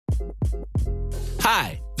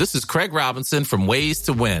Hi, this is Craig Robinson from Ways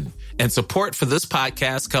to Win, and support for this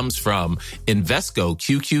podcast comes from Invesco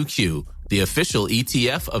QQQ, the official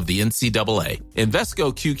ETF of the NCAA.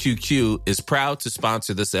 Invesco QQQ is proud to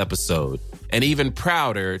sponsor this episode, and even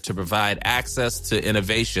prouder to provide access to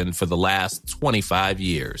innovation for the last 25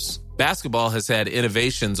 years. Basketball has had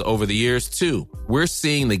innovations over the years, too. We're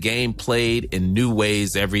seeing the game played in new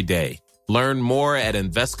ways every day. Learn more at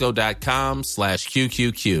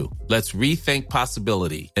Invesco.com/QQQ. Let's rethink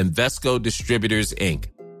possibility. Invesco Distributors, Inc.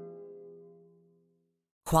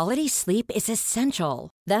 Quality sleep is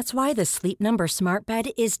essential. That's why the Sleep Number Smart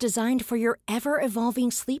Bed is designed for your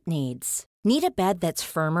ever-evolving sleep needs. Need a bed that's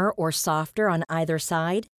firmer or softer on either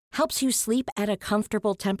side? Helps you sleep at a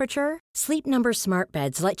comfortable temperature? Sleep Number Smart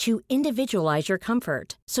Beds let you individualize your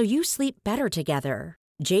comfort, so you sleep better together.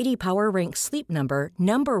 J.D. Power ranks Sleep Number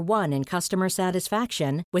number 1 in customer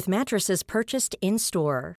satisfaction with mattresses purchased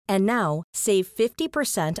in-store. And now, save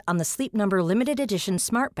 50% on the Sleep Number Limited Edition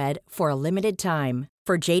Smart Bed for a limited time.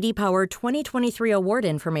 For J.D. Power 2023 award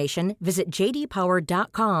information, visit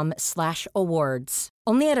jdpower.com/awards.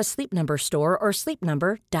 Only at a Sleep Number store or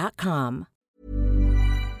sleepnumber.com.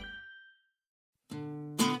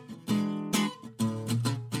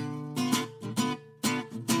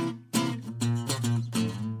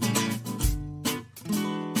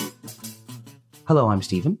 Hello, I'm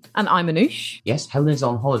Stephen. And I'm Anoush. Yes, Helen is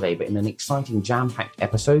on holiday, but in an exciting jam-packed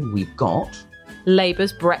episode, we've got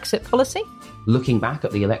Labour's Brexit policy. Looking back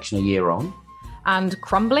at the election a year on. And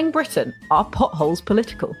Crumbling Britain, are potholes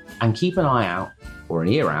political? And keep an eye out, or an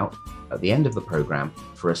ear out, at the end of the programme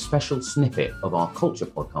for a special snippet of our culture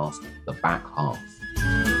podcast, The Back Half.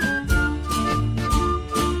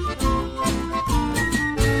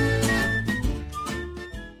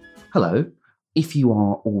 Hello. If you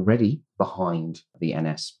are already behind the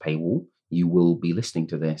NS paywall, you will be listening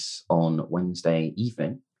to this on Wednesday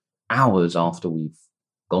evening, hours after we've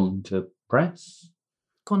gone to press,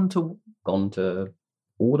 gone to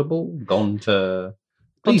Audible,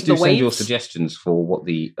 Please do send your suggestions for what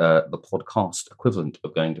the podcast equivalent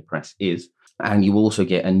of going to press is. And you will also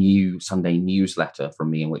get a new Sunday newsletter from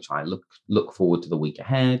me in which I look forward to the week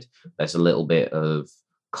ahead. There's a little bit of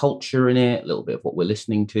culture in it, a little bit of what we're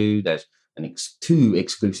listening to. There's two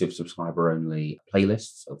exclusive subscriber-only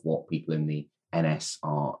playlists of what people in the NS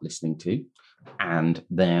are listening to. And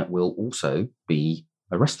there will also be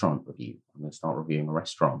a restaurant review. I'm going to start reviewing a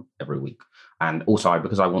restaurant every week. And also,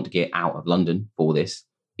 because I want to get out of London for this,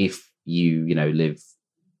 if you live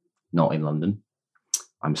not in London,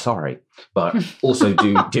 I'm sorry. But also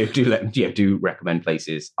do recommend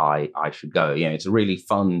places I should go. It's a really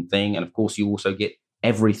fun thing. And of course, you also get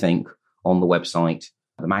everything on the website,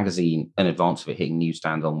 the magazine, in advance of it hitting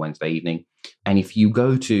newsstands on Wednesday evening. And if you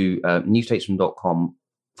go to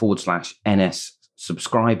newstatesman.com/NS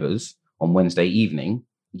subscribers on Wednesday evening,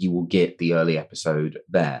 you will get the early episode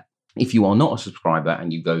there. If you are not a subscriber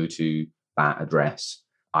and you go to that address,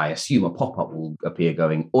 I assume a pop-up will appear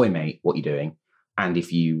going, "Oi, mate, what you doing?" And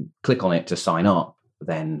if you click on it to sign up,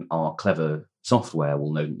 then our clever software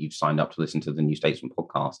will know that you've signed up to listen to the New Statesman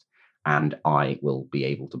podcast, and I will be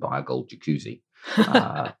able to buy a gold jacuzzi.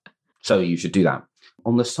 So you should do that.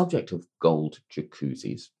 On the subject of gold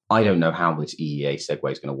jacuzzis, I don't know how this EEA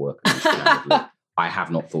segue is going to work. I have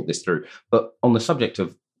not thought this through. But on the subject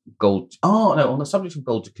of gold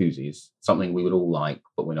jacuzzis, something we would all like,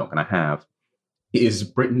 but we're not going to have, is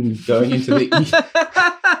Britain going into the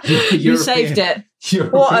You saved it.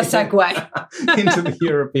 What a segue. into the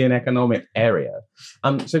European Economic Area.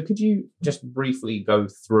 So could you just briefly go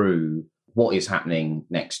through what is happening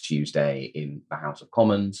next Tuesday in the House of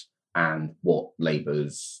Commons and what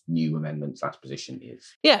Labour's new amendment/position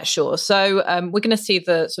is? Yeah, sure. So we're going to see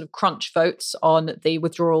the sort of crunch votes on the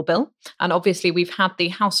withdrawal bill. And obviously we've had the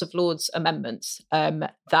House of Lords amendments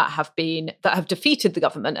that have defeated the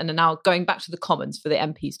government and are now going back to the Commons for the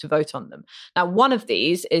MPs to vote on them. Now, one of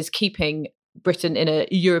these is keeping Britain in a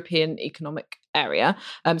European Economic Area,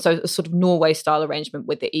 so a sort of Norway-style arrangement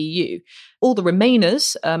with the EU. All the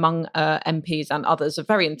Remainers among MPs and others are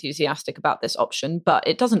very enthusiastic about this option, but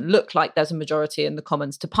it doesn't look like there's a majority in the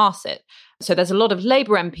Commons to pass it. So there's a lot of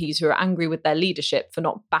Labour MPs who are angry with their leadership for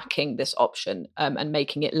not backing this option and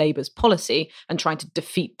making it Labour's policy and trying to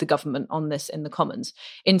defeat the government on this in the Commons.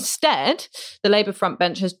 Instead, the Labour front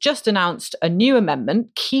bench has just announced a new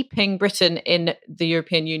amendment keeping Britain in the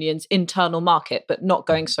European Union's internal market, but not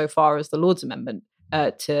going so far as the Lords Amendment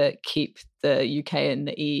to keep the UK in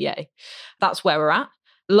the EEA. That's where we're at.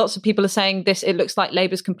 Lots of people are saying this, it looks like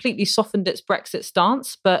Labour's completely softened its Brexit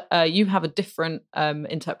stance, but you have a different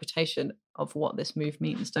interpretation of what this move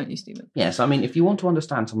means, don't you, Stephen? Yes, I mean, if you want to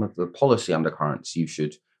understand some of the policy undercurrents, you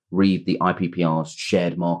should read the IPPR's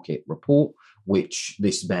shared market report, which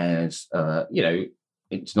this bears,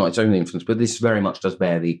 it's not its own influence, but this very much does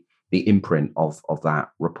bear the imprint of that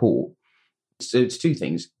report. So it's two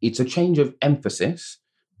things. It's a change of emphasis,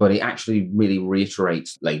 but it actually really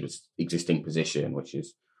reiterates Labour's existing position, which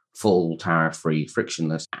is full tariff-free,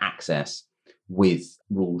 frictionless access with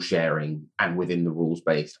rule sharing and within the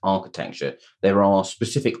rules-based architecture. There are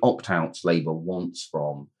specific opt-outs Labour wants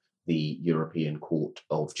from the European Court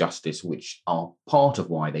of Justice, which are part of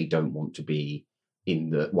why they don't want to be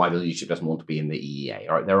why the leadership doesn't want to be in the EEA.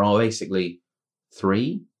 All right, there are basically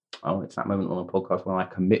three. Oh, it's that moment on a podcast when I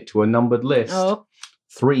commit to a numbered list. Oh,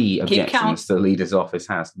 3 objections the leader's office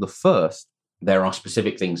has. The first, there are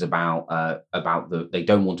specific things about they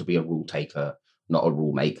don't want to be a rule taker, not a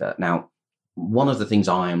rule maker. Now, one of the things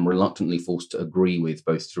I am reluctantly forced to agree with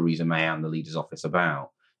both Theresa May and the leader's office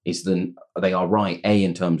about is that they are right, A,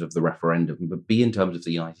 in terms of the referendum, but B, in terms of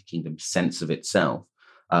the United Kingdom's sense of itself.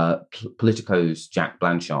 Politico's Jack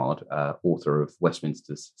Blanchard, author of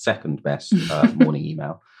Westminster's second best morning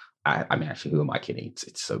email. I mean, actually, who am I kidding?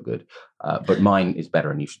 It's so good. But mine is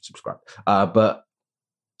better and you should subscribe. But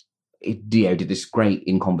it did this great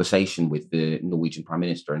in conversation with the Norwegian Prime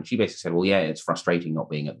Minister. And she basically said, well, yeah, it's frustrating not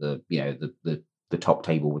being at the top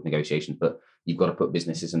table with negotiations, but you've got to put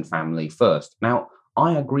businesses and family first. Now,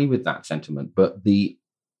 I agree with that sentiment, but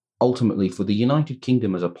ultimately for the United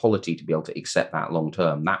Kingdom as a polity to be able to accept that long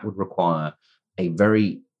term, that would require a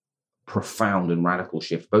very profound and radical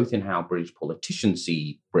shift, both in how British politicians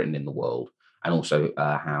see Britain in the world and also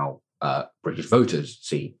how British voters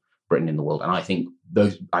see Britain in the world. And I think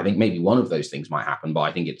maybe one of those things might happen, but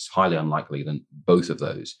I think it's highly unlikely that both of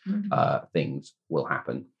those things will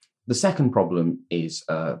happen. The second problem is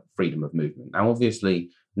freedom of movement. Now,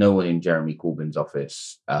 obviously, no one in Jeremy Corbyn's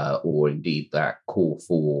office or indeed that core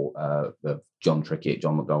four of John Trickett,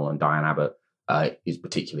 John McDonnell and Diane Abbott is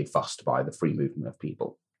particularly fussed by the free movement of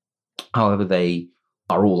people. However, they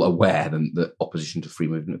are all aware that opposition to free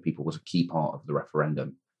movement of people was a key part of the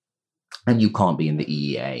referendum. And you can't be in the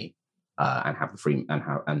EEA and have the free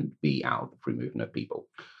and be out of the free movement of people.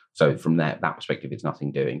 So from that perspective, it's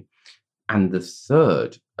nothing doing. And the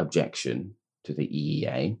third objection to the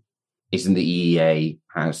EEA is that the EEA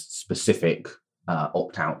has specific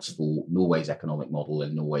opt-outs for Norway's economic model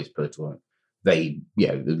and Norway's political. The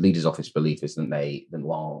leader's office belief is that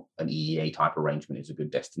while an EEA type arrangement is a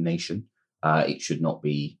good destination, it should not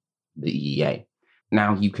be the EEA.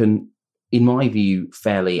 Now, you can, in my view,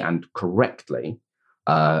 fairly and correctly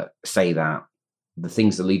say that the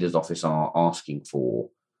things the leader's office are asking for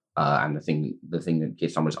and the thing that Keir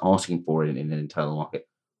Starmer is asking for in an internal market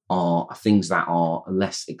are things that are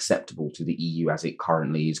less acceptable to the EU as it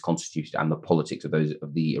currently is constituted and the politics of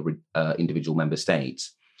the individual member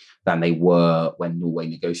states than they were when Norway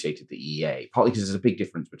negotiated the EEA. Partly because there's a big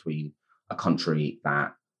difference between a country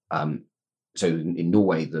that, so in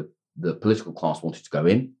Norway, the political class wanted to go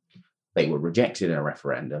in, they were rejected in a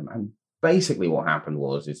referendum, and basically what happened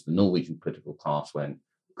is the Norwegian political class went,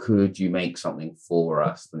 could you make something for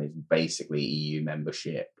us that is basically EU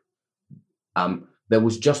membership?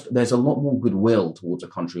 There's a lot more goodwill towards a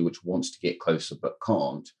country which wants to get closer but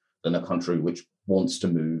can't than a country which wants to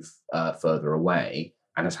move further away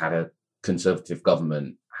and has had a conservative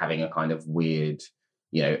government having a kind of weird,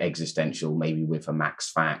 existential, maybe with a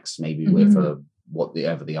max fax, maybe with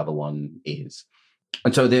whatever the other one is.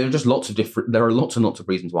 And so there are lots and lots of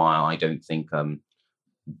reasons why I don't think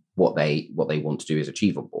what they want to do is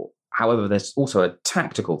achievable. However, there's also a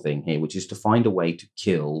tactical thing here, which is to find a way to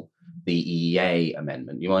kill the EEA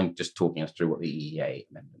amendment. You mind just talking us through what the EEA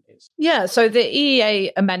amendment is? Yeah, so the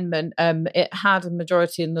EEA amendment, it had a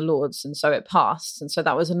majority in the Lords, and so it passed. And so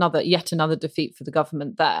that was yet another defeat for the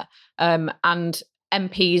government there. And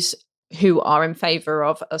MPs who are in favour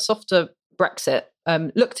of a softer Brexit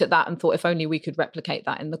looked at that and thought, if only we could replicate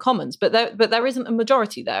that in the Commons. But there isn't a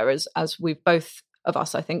majority there, as we've both of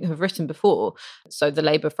us, I think, have written before. So the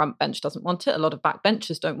Labour front bench doesn't want it. A lot of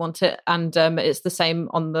backbenchers don't want it. And it's the same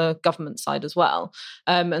on the government side as well.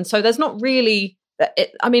 And so there's not really...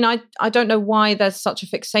 I don't know why there's such a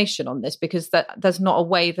fixation on this, because there's not a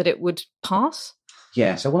way that it would pass.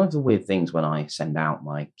 Yeah, so one of the weird things when I send out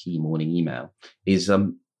my key morning email is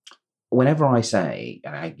whenever I say,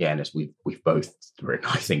 and again, as we've both written,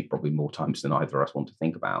 I think probably more times than either of us want to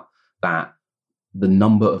think about, that the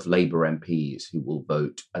number of Labour MPs who will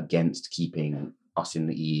vote against keeping us in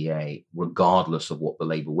the EEA, regardless of what the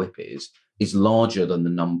Labour whip is larger than the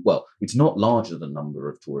number. Well, it's not larger than the number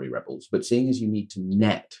of Tory rebels, but seeing as you need to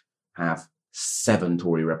net have 7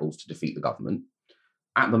 Tory rebels to defeat the government.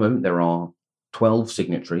 At the moment, there are 12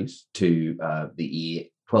 signatories to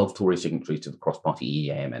 12 Tory signatories to the cross-party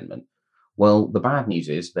EEA amendment. Well, the bad news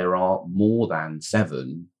is there are more than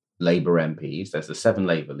 7 Labour MPs. There's the 7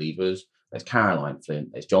 Labour leavers. There's Caroline Flint.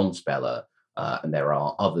 There's John Speller, and there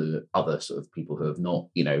are other sort of people who have not,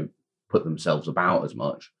 put themselves about as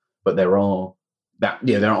much. But there are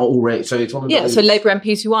already. So it's one of those. So Labour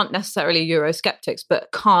MPs who aren't necessarily Eurosceptics,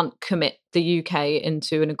 but can't commit the UK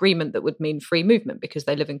into an agreement that would mean free movement because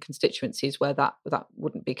they live in constituencies where that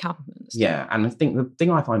wouldn't be countenanced. Yeah, and I think the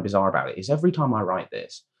thing I find bizarre about it is every time I write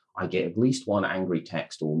this, I get at least one angry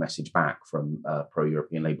text or message back from a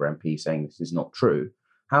pro-European Labour MP saying this is not true.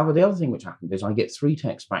 However, the other thing which happens is I get 3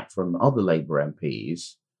 texts back from other Labour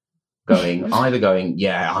MPs either going,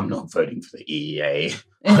 yeah, I'm not voting for the EEA.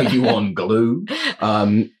 Are you on glue?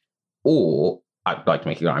 Or I'd like to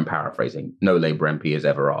make it clear, I'm paraphrasing. No Labour MP has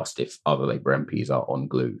ever asked if other Labour MPs are on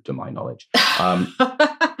glue, to my knowledge.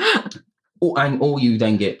 Or you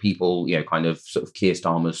then get people, kind of sort of Keir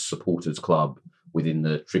Starmer's supporters club within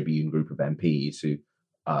the Tribune group of MPs who,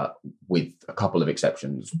 with a couple of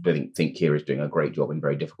exceptions, think Keir is doing a great job in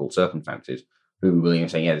very difficult circumstances, who will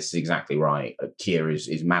say, yeah, this is exactly right. Keir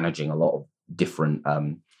is managing a lot of different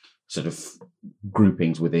sort of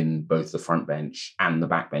groupings within both the front bench and the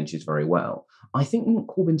back benches very well. I think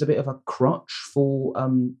Corbyn's a bit of a crutch for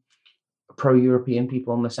pro-European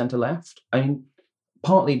people on the centre-left. I mean,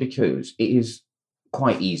 partly because it is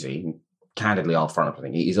quite easy, candidly, I'll front up, I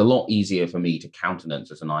think it is a lot easier for me to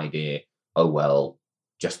countenance as an idea, oh, well,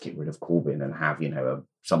 just get rid of Corbyn and have,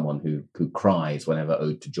 someone who cries whenever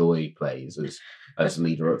Ode to Joy plays as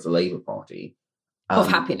leader of the Labour Party. Of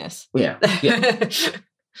happiness. Yeah.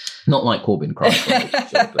 Not like Corbyn cries.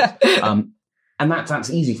 And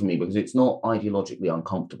that's easy for me because it's not ideologically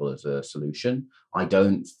uncomfortable as a solution. I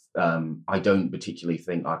don't particularly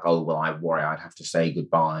think like, oh, well, I worry I'd have to say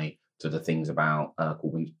goodbye to the things about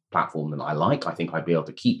Corbyn's platform that I like. I think I'd be able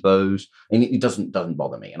to keep those, and it doesn't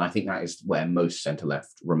bother me. And I think that is where most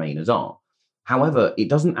centre-left Remainers are. However, it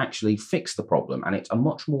doesn't actually fix the problem, and it's a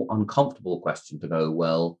much more uncomfortable question to go,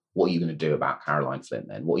 well, what are you going to do about Caroline Flint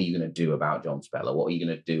then? What are you going to do about John Speller? What are you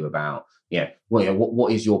going to do about,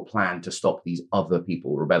 what is your plan to stop these other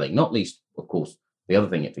people rebelling? Not least, of course, the other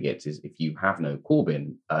thing it forgets is if you have no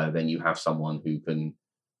Corbyn, then you have someone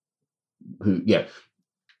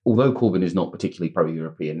although Corbyn is not particularly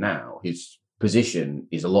pro-European now, his position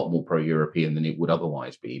is a lot more pro-European than it would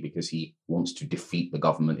otherwise be because he wants to defeat the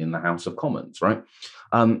government in the House of Commons, right?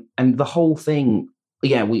 And the whole thing,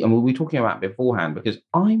 we were talking about it beforehand because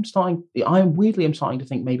I'm starting to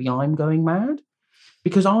think maybe I'm going mad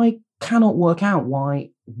because I cannot work out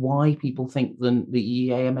why people think the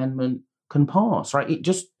EEA amendment can pass, right?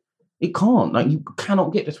 It can't. Like, you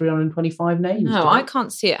cannot get to 325 names. No, I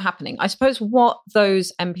can't see it happening. I suppose what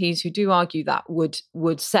those MPs who do argue that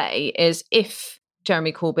would say is if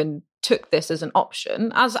Jeremy Corbyn took this as an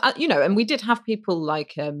option, as and we did have people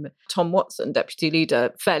like Tom Watson, deputy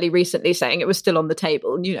leader, fairly recently saying it was still on the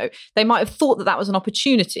table. They might have thought that was an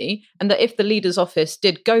opportunity, and that if the leader's office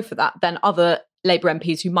did go for that, then other Labour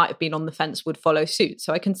MPs who might have been on the fence would follow suit.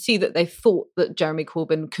 So I can see that they thought that Jeremy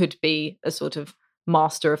Corbyn could be a sort of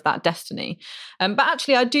master of that destiny. But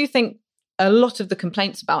actually, I do think a lot of the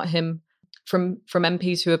complaints about him from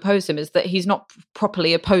MPs who oppose him is that he's not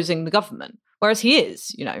properly opposing the government, whereas he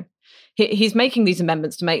is. He's making these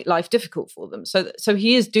amendments to make life difficult for them. So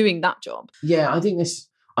he is doing that job. Yeah, I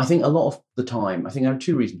think a lot of the time, I think there are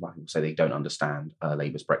 2 reasons why people say they don't understand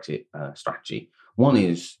Labour's Brexit strategy. One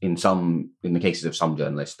is in the cases of some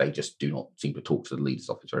journalists, they just do not seem to talk to the leader's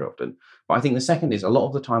office very often. But I think the second is a lot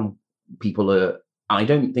of the time people I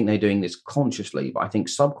don't think they're doing this consciously, but I think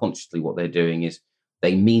subconsciously what they're doing is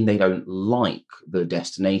they mean they don't like the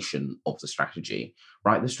destination of the strategy,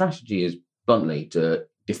 right? The strategy is bluntly to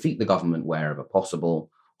defeat the government wherever possible,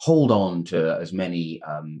 hold on to as many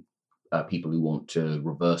people who want to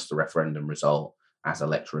reverse the referendum result as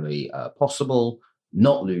electorally possible,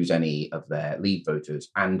 not lose any of their Leave voters,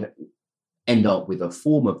 and end up with a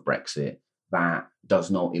form of Brexit that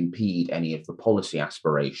does not impede any of the policy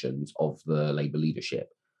aspirations of the Labour leadership.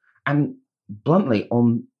 And bluntly,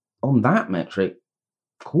 on that metric,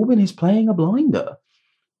 Corbyn is playing a blinder.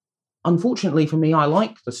 Unfortunately for me, I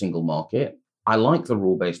like the single market. I like the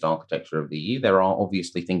rule-based architecture of the EU. There are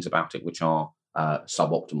obviously things about it which are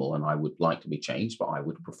suboptimal and I would like to be changed, but I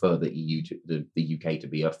would prefer the UK to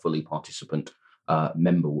be a fully participant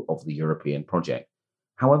member of the European project.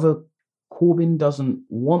 However, Corbyn doesn't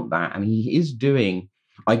want that, and he is doing,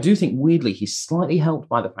 I do think weirdly, he's slightly helped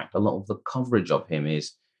by the fact a lot of the coverage of him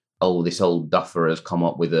is oh, this old duffer has come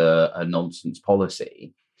up with a nonsense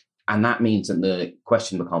policy. And that means that the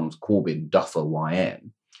question becomes Corbyn duffer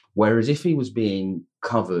YM. Whereas if he was being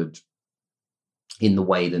covered in the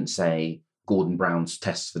way that, say, Gordon Brown's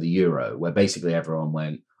tests for the euro, where basically everyone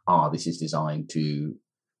went, this is designed to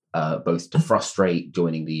both to frustrate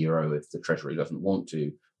joining the euro if the Treasury doesn't want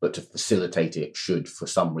to, but to facilitate it should, for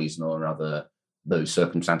some reason or another, those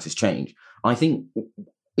circumstances change. I think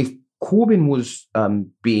if Corbyn was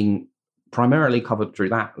being primarily covered through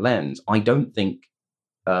that lens, I don't think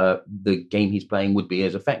the game he's playing would be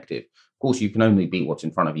as effective. Of course, you can only beat what's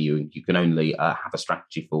in front of you, and you can only have a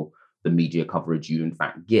strategy for the media coverage you in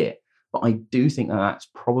fact get. But I do think that that's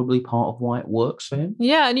probably part of why it works for him.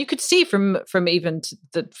 Yeah, and you could see from even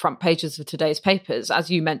the front pages of today's papers,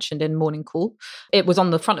 as you mentioned in Morning Call, it was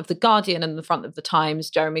on the front of The Guardian and the front of The Times,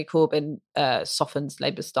 Jeremy Corbyn softens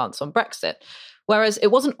Labour's stance on Brexit. Whereas it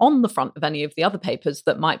wasn't on the front of any of the other papers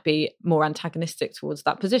that might be more antagonistic towards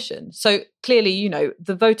that position. So clearly, you know,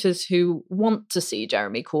 the voters who want to see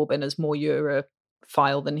Jeremy Corbyn as more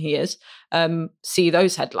Europhile than he is, see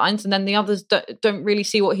those headlines, and then the others don't really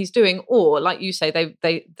see what he's doing. Or, like you say,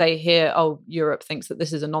 they hear, oh, Europe thinks that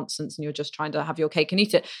this is a nonsense, and you're just trying to have your cake and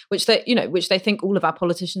eat it, which they think all of our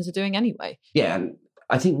politicians are doing anyway. Yeah, and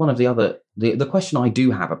I think one of the question I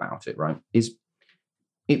do have about it, right, is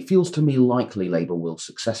it feels to me likely Labour will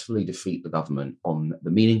successfully defeat the government on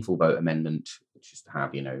the meaningful vote amendment, which is to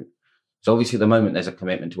have, so obviously at the moment there's a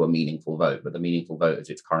commitment to a meaningful vote, but the meaningful vote as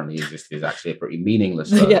it's currently existed is actually a pretty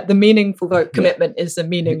meaningless vote. Yeah, the meaningful vote commitment is a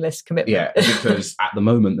meaningless commitment. Yeah, because at the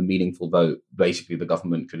moment the meaningful vote, basically the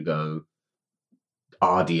government can go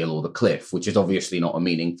our deal or the cliff, which is obviously not a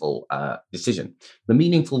meaningful decision. The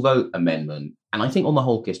meaningful vote amendment, and I think on the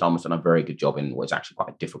whole Keir Starmer's done a very good job in what's actually quite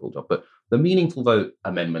a difficult job, but the meaningful vote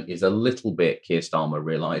amendment is a little bit Keir Starmer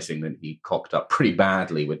realising that he cocked up pretty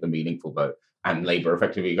badly with the meaningful vote, and Labour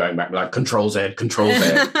effectively going back like Control Z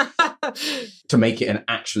to make it an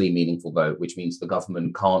actually meaningful vote, which means the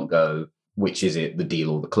government can't go, which is it, the deal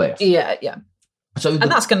or the cliff? Yeah. So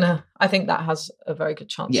I think that has a very good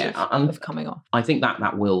chance of coming off. I think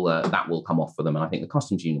that will come off for them, and I think the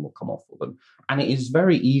customs union will come off for them. And it is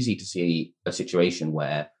very easy to see a situation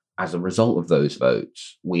where, as a result of those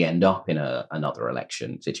votes, we end up in another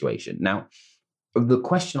election situation. Now, the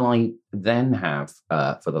question I then have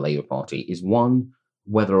for the Labour Party is, one,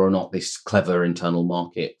 whether or not this clever internal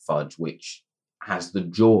market fudge, which has the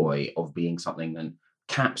joy of being something that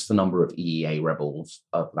caps the number of EEA rebels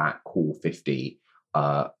of that core 50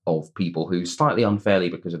 of people who slightly unfairly,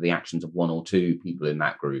 because of the actions of one or two people in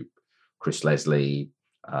that group, Chris Leslie,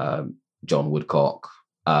 John Woodcock,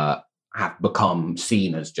 have become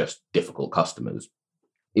seen as just difficult customers.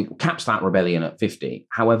 It caps that rebellion at 50.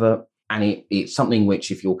 However, and it's something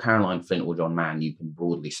which, if you're Caroline Flint or John Mann, you can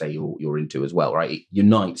broadly say you're into as well, right? It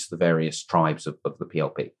unites the various tribes of the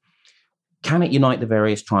PLP. Can it unite the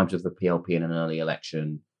various tribes of the PLP in an early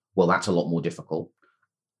election? Well, that's a lot more difficult.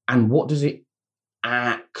 And what does it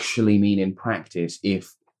actually mean in practice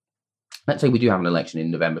if, let's say we do have an election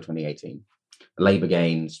in November 2018, Labour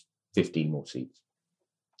gains 15 more seats,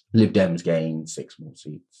 Lib Dems gain 6 more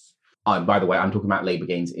seats. By the way, I'm talking about Labour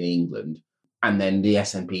gains in England, and then the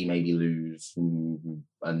SNP maybe lose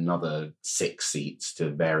another 6 seats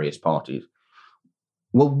to various parties.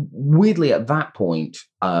 Well, weirdly, at that point,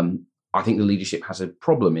 I think the leadership has a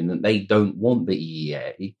problem in that they don't want the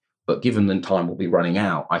EEA, but given the time will be running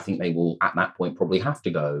out, I think they will, at that point, probably have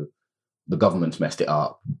to go, the government's messed it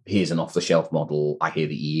up. Here's an off-the-shelf model. I hear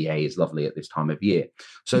the EEA is lovely at this time of year.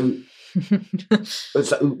 So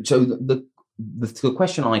the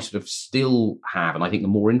question I sort of still have, and I think the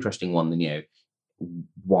more interesting one than,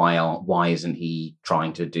 why isn't he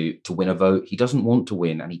trying to win a vote? He doesn't want to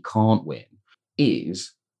win and he can't win,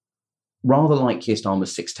 is rather like Keir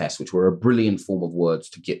Starmer's 6 tests, which were a brilliant form of words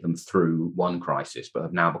to get them through one crisis, but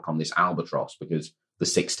have now become this albatross because the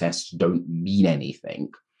 6 tests don't mean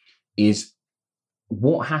anything, is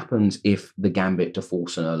what happens if the gambit to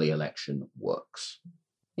force an early election works?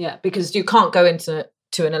 Yeah, because you can't go into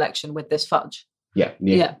an election with this fudge. Yeah.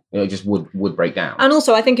 It just would break down. And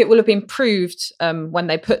also, I think it will have been proved when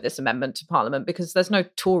they put this amendment to Parliament, because there's no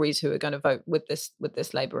Tories who are going to vote with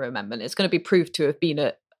this Labour amendment. It's going to be proved to have been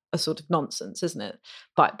a sort of nonsense, isn't it?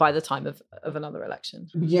 By the time of another election.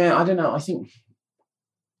 Yeah, I don't know. I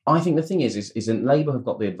think the thing is that Labour have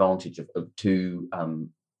got the advantage of two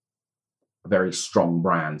very strong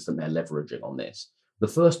brands that they're leveraging on this. The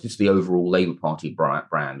first is the overall Labour Party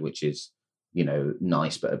brand, which is,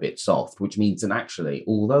 nice but a bit soft, which means that actually,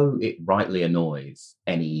 although it rightly annoys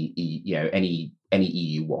any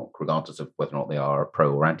EU wonk, regardless of whether or not they are a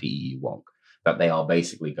pro or anti-EU wonk, that they are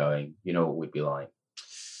basically going, you know what would be like?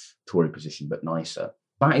 Tory position, but nicer.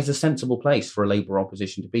 That is a sensible place for a Labour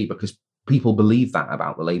opposition to be, because people believe that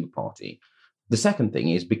about the Labour Party. The second thing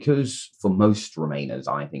is because for most Remainers,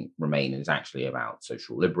 I think Remain is actually about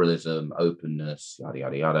social liberalism, openness, yada,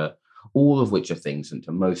 yada, yada, all of which are things that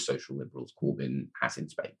to most social liberals Corbyn has in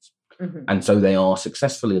spades. Mm-hmm. And so they are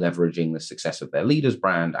successfully leveraging the success of their leader's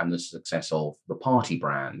brand and the success of the party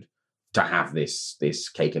brand to have this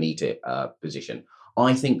cake and eat it position.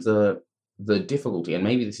 I think the difficulty, and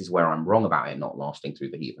maybe this is where I'm wrong about it not lasting through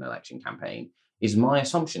the heat of an election campaign, is my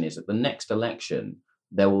assumption is that the next election,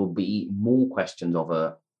 there will be more questions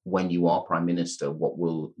of when you are prime minister, what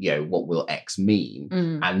will X mean?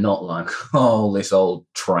 And not like, oh, this old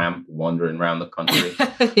tramp wandering around the country.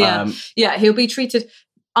 He'll be treated,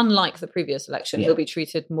 unlike the previous election, he'll be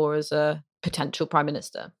treated more as a potential prime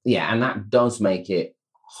minister. Yeah, and that does make it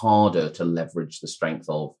harder to leverage the strength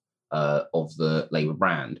of the Labour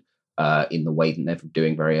brand in the way that they're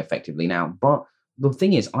doing very effectively now. But the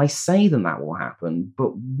thing is, I say that will happen,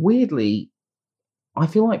 but weirdly, I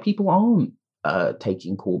feel like people aren't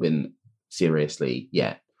taking Corbyn seriously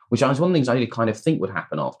yet, which was one of the things I did kind of think would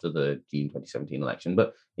happen after the June 2017 election,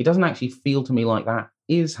 but it doesn't actually feel to me like that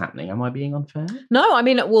is happening. Am I being unfair? No, I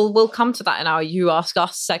mean, we'll come to that in our You Ask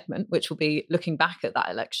Us segment, which will be looking back at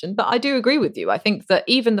that election. But I do agree with you. I think that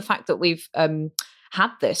even the fact that we've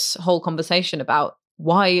had this whole conversation about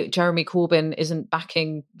why Jeremy Corbyn isn't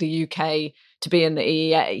backing the UK to be in the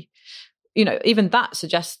EEA, even that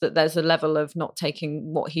suggests that there's a level of not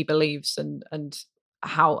taking what he believes and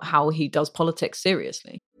how he does politics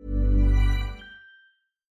seriously.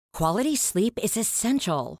 Quality sleep is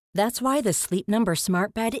essential. That's why the Sleep Number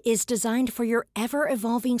Smart Bed is designed for your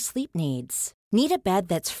ever-evolving sleep needs. Need a bed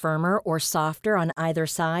that's firmer or softer on either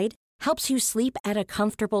side? Helps you sleep at a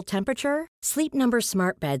comfortable temperature? Sleep Number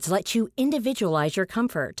Smart Beds let you individualize your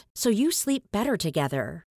comfort, so you sleep better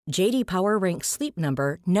together. J.D. Power ranks Sleep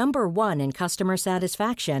Number number 1 in customer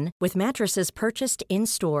satisfaction with mattresses purchased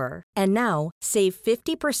in-store. And now, save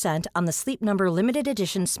 50% on the Sleep Number Limited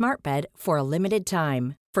Edition Smart Bed for a limited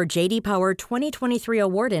time. For J.D. Power 2023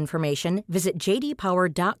 award information, visit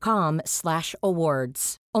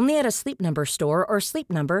jdpower.com/awards. Only at a Sleep Number store or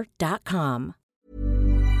sleepnumber.com.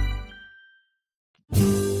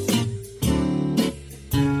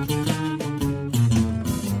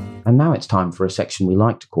 And now it's time for a section we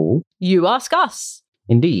like to call You Ask Us.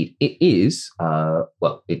 Indeed, it is.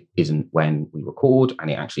 It isn't when we record, and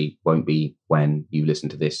it actually won't be when you listen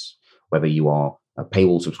to this, whether you are a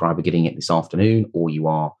paywall subscriber getting it this afternoon or you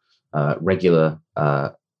are a regular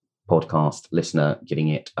podcast listener getting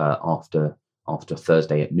it after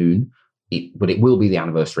Thursday at noon. But it will be the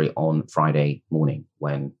anniversary on Friday morning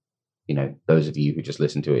when, those of you who just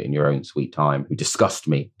listen to it in your own sweet time, who disgust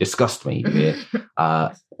me here.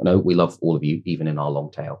 We love all of you, even in our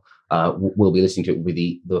long tail. We'll be listening to it with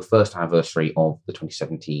the first anniversary of the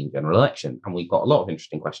 2017 general election. And we've got a lot of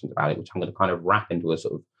interesting questions about it, which I'm going to kind of wrap into a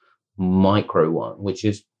sort of micro one, which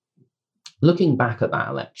is looking back at that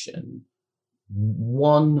election.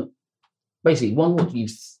 What do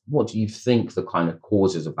you think the kind of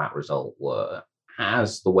causes of that result were?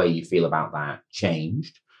 Has the way you feel about that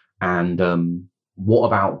changed? And what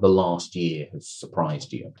about the last year has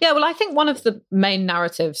surprised you? Yeah, well, I think one of the main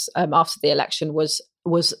narratives after the election was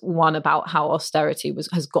one about how austerity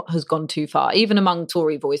has gone too far. Even among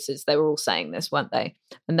Tory voices, they were all saying this, weren't they?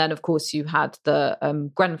 And then, of course, you had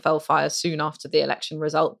the Grenfell fire soon after the election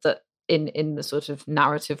result that in the sort of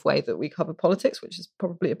narrative way that we cover politics, which is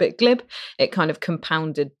probably a bit glib, it kind of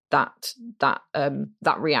compounded that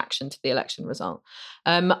reaction to the election result.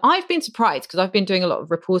 I've been surprised because I've been doing a lot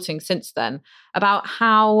of reporting since then about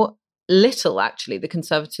how little actually the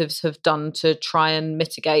Conservatives have done to try and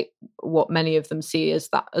mitigate what many of them see as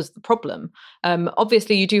the problem.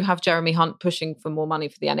 Obviously, you do have Jeremy Hunt pushing for more money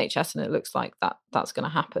for the NHS, and it looks like that's going to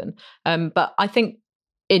happen. But I think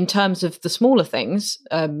in terms of the smaller things,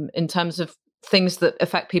 in terms of things that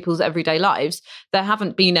affect people's everyday lives, there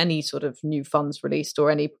haven't been any sort of new funds released or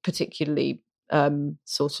any particularly anything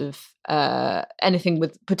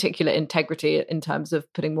with particular integrity in terms of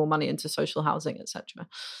putting more money into social housing, etc.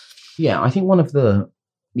 Yeah, I think I think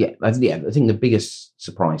the biggest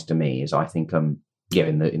surprise to me is in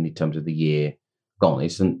the terms of the year gone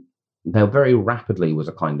is that there very rapidly was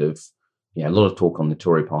a kind of a lot of talk on the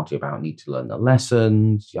Tory party about need to learn the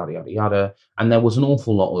lessons, yada, yada, yada. And there was an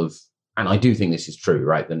awful lot of, and I do think this is true,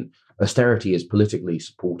 right? Then austerity is politically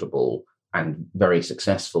supportable and very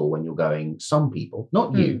successful when you're going, some people,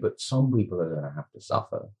 not you, but some people are going to have to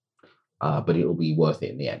suffer, but it'll be worth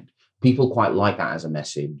it in the end. people quite like that as a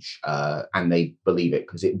message, and they believe it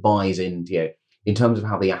because it buys into, in terms of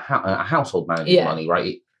how a household manages money,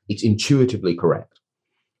 right? It's intuitively correct.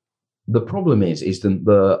 The problem is that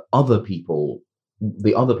the other people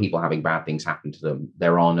having bad things happen to them,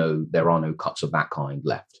 there are no cuts of that kind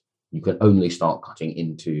left. You can only start cutting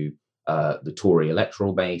into the Tory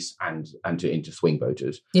electoral base and into swing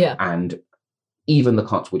voters. Yeah. And even the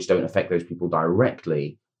cuts which don't affect those people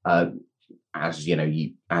directly,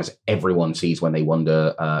 as everyone sees when they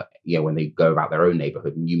wonder, when they go about their own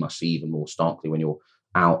neighborhood, and you must see even more starkly when you're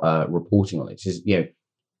out reporting on it. Is,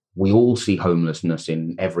 we all see homelessness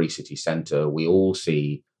in every city centre. We all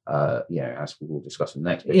see, as we will discuss in the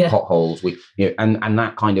next bit, potholes. And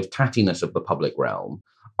that kind of tattiness of the public realm.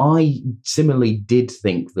 I similarly did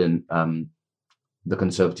think that the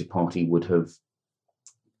Conservative Party would have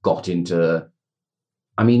got into,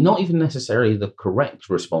 not even necessarily the correct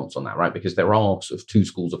response on that, right? Because there are sort of two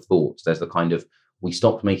schools of thoughts. There's the kind of, we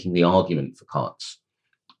stopped making the argument for cuts,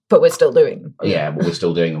 but we're still doing them. But we're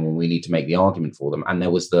still doing them when we need to make the argument for them. And there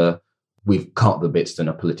was we've cut the bits that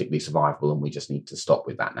are politically survivable and we just need to stop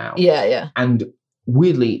with that now. Yeah. And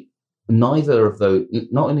weirdly, neither of those,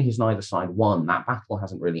 not only has neither side won, that battle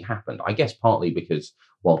hasn't really happened. I guess partly because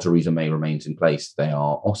while Theresa May remains in place, they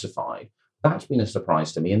are ossified. That's been a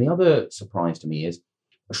surprise to me. And the other surprise to me is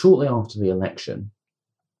shortly after the election,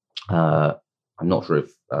 I'm not sure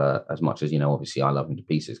if as much as, obviously I love him to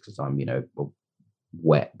pieces because I'm,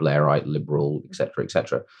 wet Blairite liberal,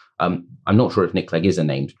 etc. I'm not sure if Nick Clegg is a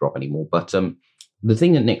name to drop anymore, but the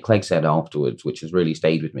thing that Nick Clegg said afterwards, which has really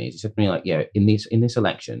stayed with me, is he said to me, like, in this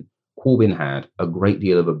election, Corbyn had a great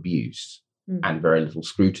deal of abuse and very little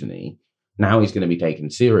scrutiny. Now he's going to be taken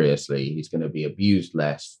seriously. He's going to be abused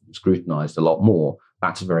less, scrutinized a lot more.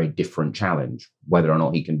 That's a very different challenge. Whether or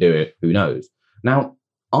not he can do it, who knows? Now,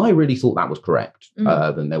 I really thought that was correct.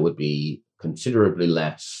 Then there would be considerably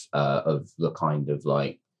less of the kind of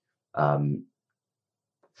like, and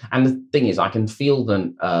the thing is, I can feel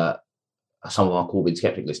that some of our Corbyn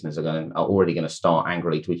skeptic listeners are already going to start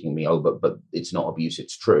angrily tweeting me, but it's not abuse,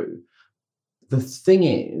 it's true. The thing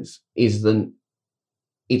is that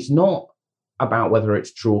it's not about whether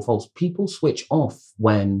it's true or false. People switch off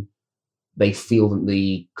when they feel that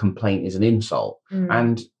the complaint is an insult.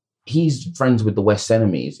 And he's friends with the West's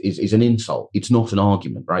enemies is an insult. It's not an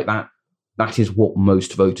argument, right? That is what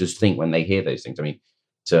most voters think when they hear those things.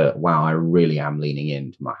 Wow, I really am leaning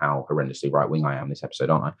into how horrendously right-wing I am this episode,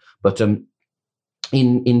 aren't I? But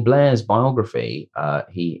in Blair's biography,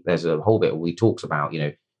 there's a whole bit where he talks about,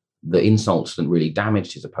 the insults that really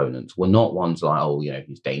damaged his opponents were not ones like,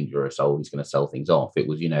 he's dangerous, he's going to sell things off. It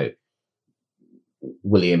was,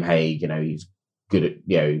 William Hague, he's good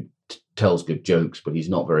at, tells good jokes, but he's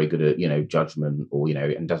not very good at, judgment or,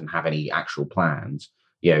 and doesn't have any actual plans.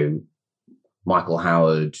 Michael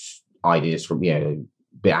Howard's ideas from,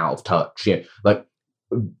 bit out of touch. Like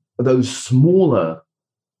those smaller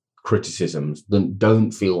criticisms that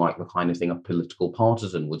don't feel like the kind of thing a political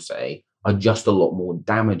partisan would say are just a lot more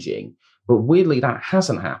damaging. But weirdly, that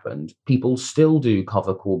hasn't happened. People still do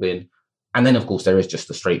cover Corbyn. And then, of course, there is just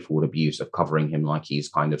the straightforward abuse of covering him like he's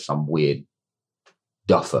kind of some weird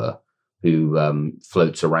duffer who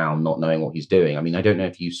floats around not knowing what he's doing. I don't know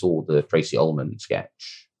if you saw the Tracy Ullman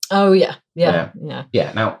sketch. Oh, yeah.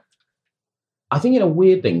 Now, I think in a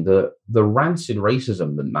weird thing, the rancid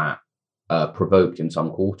racism that provoked in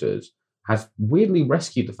some quarters has weirdly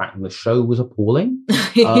rescued the fact that the show was appalling.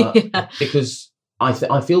 Because I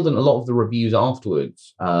feel that a lot of the reviews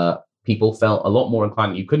afterwards, people felt a lot more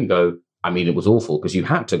inclined. You couldn't go, it was awful, because you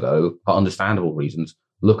had to go, for understandable reasons,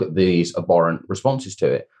 look at these abhorrent responses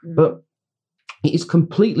to it. But it is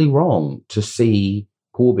completely wrong to see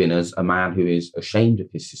Corbyn as a man who is ashamed of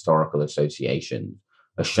his historical association,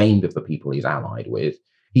 ashamed of the people he's allied with.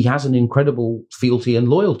 He has an incredible fealty and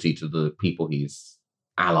loyalty to the people he's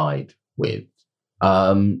allied with,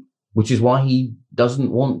 which is why he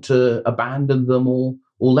doesn't want to abandon them or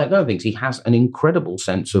let go of things. He has an incredible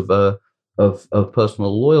sense of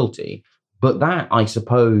personal loyalty. But that, I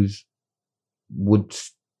suppose, would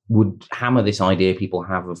hammer this idea people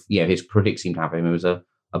have of, his critics seem to have him as a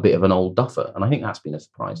bit of an old duffer. And I think that's been a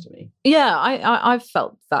surprise to me. Yeah, I've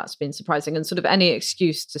felt that's been surprising. And sort of any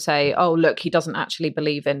excuse to say, oh, look, he doesn't actually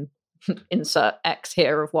believe in insert X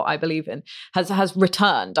here of what I believe in has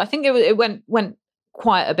returned. I think it went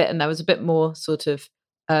quite a bit, and there was a bit more sort of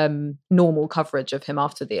normal coverage of him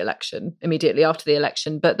immediately after the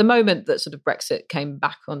election. But the moment that sort of Brexit came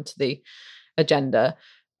back onto the agenda,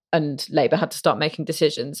 and Labour had to start making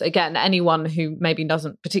decisions. Again, anyone who maybe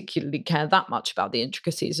doesn't particularly care that much about the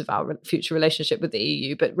intricacies of our future relationship with the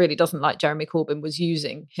EU, but really doesn't like Jeremy Corbyn, was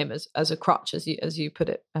using him as a crutch, as you put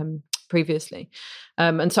it previously.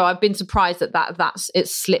 And so I've been surprised that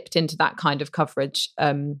it's slipped into that kind of coverage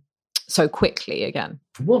so quickly again.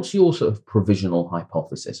 What's your sort of provisional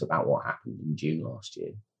hypothesis about what happened in June last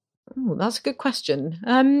year? Oh, that's a good question.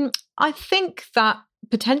 I think that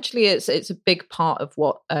potentially it's a big part of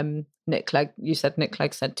what Nick Clegg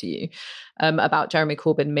said to you about Jeremy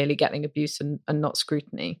Corbyn merely getting abuse and not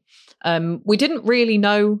scrutiny. We didn't really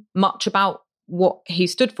know much about what he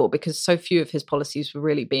stood for because so few of his policies were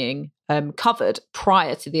really being covered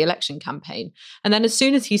prior to the election campaign. And then as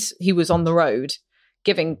soon as he was on the road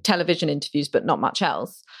giving television interviews but not much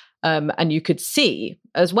else, and you could see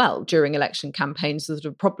as well during election campaigns the sort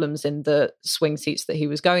of problems in the swing seats that he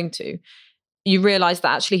was going to, you realise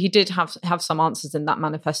that actually he did have some answers in that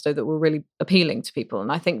manifesto that were really appealing to people.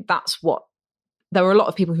 And I think there were a lot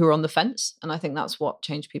of people who were on the fence, and I think that's what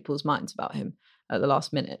changed people's minds about him at the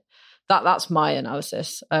last minute. That's my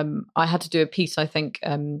analysis. I had to do a piece, I think,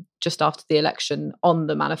 just after the election on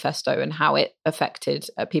the manifesto and how it affected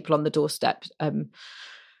people on the doorstep.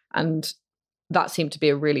 And that seemed to be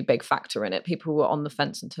a really big factor in it. People were on the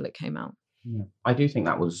fence until it came out. Yeah, I do think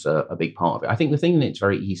that was a big part of it. I think the thing that's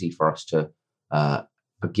very easy for us to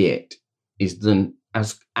forget is then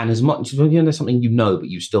as much as there's something but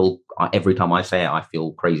you still, every time I say it, I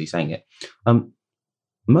feel crazy saying it.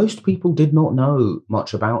 Most people did not know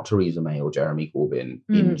much about Theresa May or Jeremy Corbyn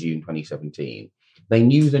in June 2017. They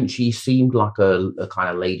knew that she seemed like a kind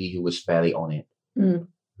of lady who was fairly on it,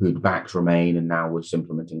 who'd backed Remain and now was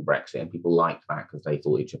implementing Brexit, and people liked that because they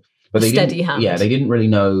thought but they steady hand. Yeah, they didn't really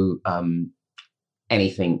know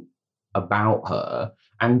anything about her.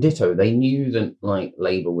 And ditto, they knew that like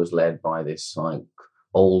Labour was led by this like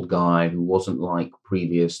old guy who wasn't like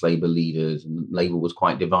previous Labour leaders, and Labour was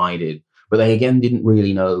quite divided. But they again didn't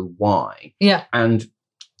really know why. Yeah. And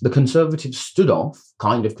the Conservatives stood off,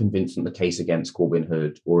 kind of convinced that the case against Corbyn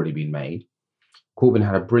had already been made. Corbyn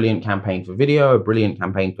had a brilliant campaign for video, a brilliant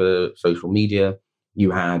campaign for social media.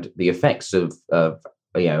 You had the effects of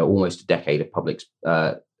almost a decade of public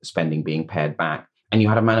spending being pared back. And you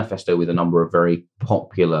had a manifesto with a number of very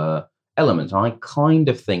popular elements. I kind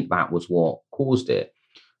of think that was what caused it.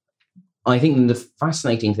 I think the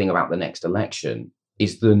fascinating thing about the next election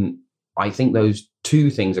is that I think those two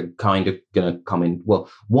things are kind of going to come in.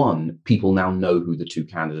 Well, one, people now know who the two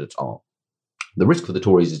candidates are. The risk for the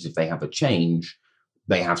Tories is if they have a change,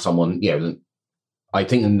 they have someone, I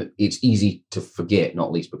think it's easy to forget,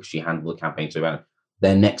 not least because she handled the campaign so well.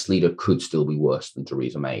 Their next leader could still be worse than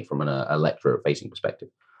Theresa May from an electorate-facing perspective.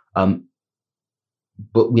 But,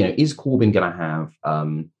 is Corbyn going to have...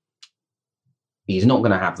 he's not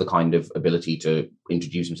going to have the kind of ability to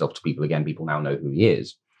introduce himself to people again. People now know who he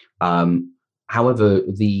is. However,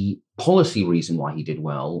 the policy reason why he did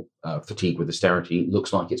well, fatigue with austerity,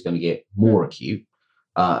 looks like it's going to get more acute.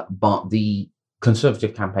 But the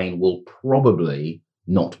Conservative campaign will probably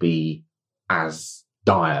not be as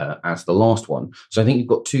dire as the last one. So I think you've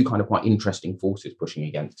got two kind of quite interesting forces pushing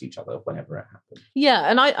against each other whenever it happens. Yeah,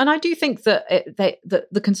 and I do think that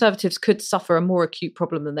the Conservatives could suffer a more acute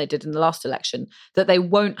problem than they did in the last election, that they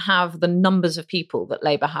won't have the numbers of people that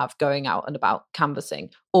Labour have going out and about canvassing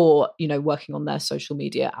or, working on their social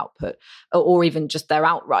media output, or even just their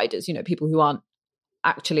outriders, people who aren't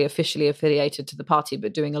actually officially affiliated to the party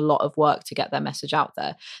but doing a lot of work to get their message out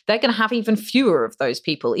there. They're going to have even fewer of those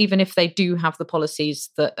people, even if they do have the policies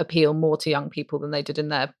that appeal more to young people than they did in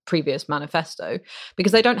their previous manifesto,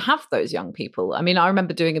 because they don't have those young people. I mean, I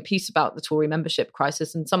remember doing a piece about the Tory membership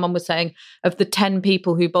crisis, and someone was saying of the 10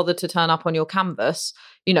 people who bothered to turn up on your canvas,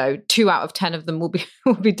 2 out of 10 of them will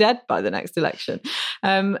be dead by the next election.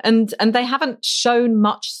 And they haven't shown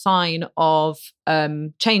much sign of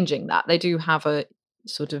changing that. They do have a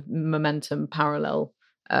sort of momentum parallel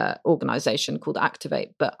organisation called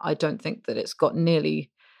Activate, but I don't think that it's got nearly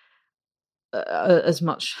as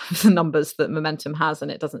much of the numbers that Momentum has, and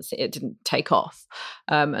it didn't take off.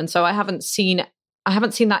 And so I haven't seen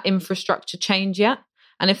that infrastructure change yet.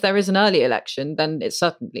 And if there is an early election, then it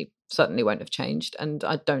certainly won't have changed. And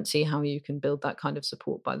I don't see how you can build that kind of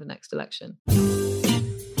support by the next election.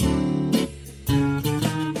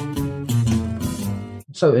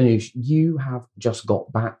 So, Anush, you have just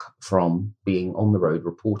got back from being on the road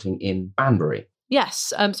reporting in Banbury.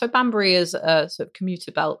 Yes. So Banbury is a sort of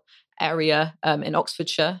commuter belt area in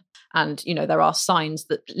Oxfordshire. And, there are signs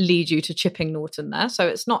that lead you to Chipping Norton there. So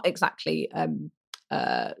it's not exactly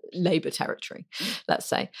Labour territory, let's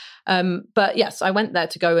say. But yes, I went there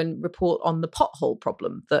to go and report on the pothole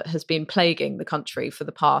problem that has been plaguing the country for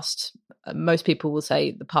the past, most people will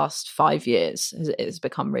say the past 5 years. It has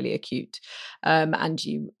become really acute. And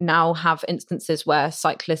you now have instances where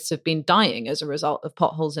cyclists have been dying as a result of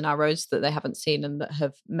potholes in our roads that they haven't seen and that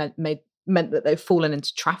have meant that they've fallen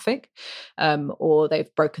into traffic, or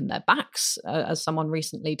they've broken their backs, as someone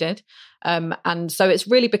recently did. And so it's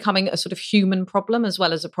really becoming a sort of human problem as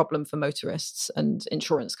well as a problem for motorists and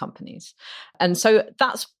insurance companies. And so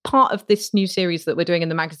that's part of this new series that we're doing in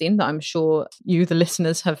the magazine that I'm sure you, the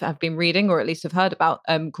listeners, have been reading or at least have heard about,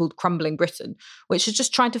 called Crumbling Britain, which is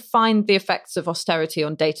just trying to find the effects of austerity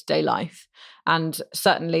on day-to-day life. And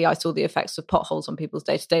certainly I saw the effects of potholes on people's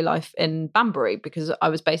day-to-day life in Banbury, because I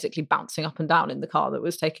was basically bouncing up and down in the car that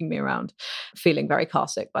was taking me around, feeling very car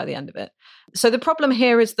sick by the end of it. So the problem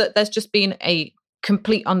here is that there's just been a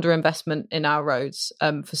complete underinvestment in our roads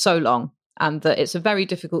for so long, and that it's a very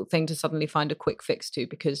difficult thing to suddenly find a quick fix to,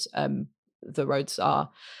 because the roads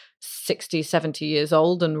are 60, 70 years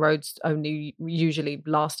old, and roads only usually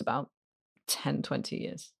last about 10, 20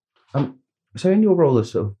 years. So in your role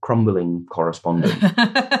as sort of crumbling correspondent,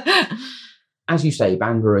 as you say,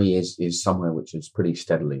 Banbury is somewhere which has pretty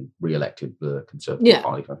steadily re-elected the Conservative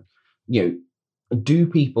Party. You know, do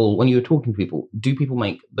people, when you're talking to people, do people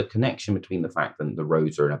make the connection between the fact that the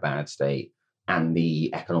roads are in a bad state and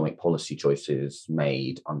the economic policy choices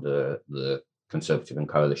made under the Conservative and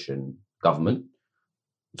coalition government,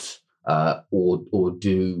 or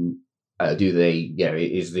do they? Yeah,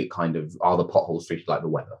 is it kind of, are the potholes treated like the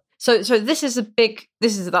weather? So that's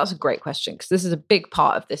a great question, because this is a big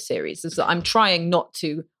part of this series, is that I'm trying not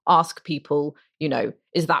to ask people, you know,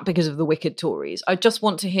 is that because of the wicked Tories? I just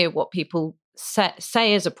want to hear what people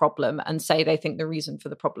say is a problem and say they think the reason for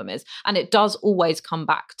the problem is. And it does always come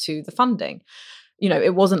back to the funding. You know,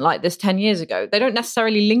 it wasn't like this 10 years ago. They don't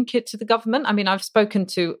necessarily link it to the government. I mean, I've spoken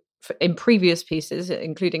to, in previous pieces,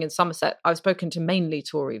 including in Somerset, I've spoken to mainly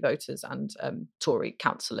Tory voters and Tory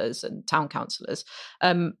councillors and town councillors,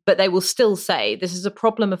 but they will still say this is a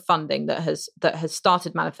problem of funding that has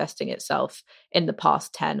started manifesting itself in the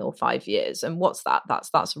past 10 or 5 years. And what's that?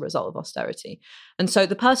 That's a result of austerity. And so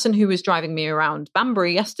the person who was driving me around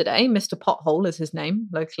Banbury yesterday, Mr. Pothole is his name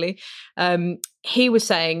locally, he was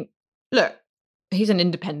saying, look, he's an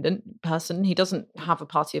independent person. He doesn't have a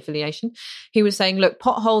party affiliation. He was saying, look,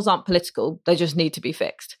 potholes aren't political. They just need to be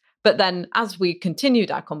fixed. But then as we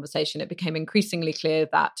continued our conversation, it became increasingly clear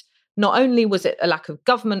that not only was it a lack of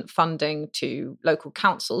government funding to local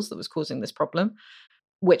councils that was causing this problem,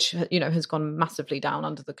 which, you know, has gone massively down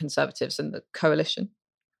under the Conservatives and the coalition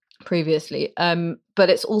previously, but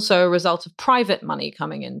it's also a result of private money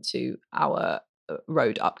coming into our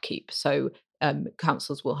road upkeep. So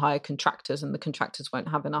councils will hire contractors, and the contractors won't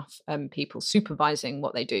have enough people supervising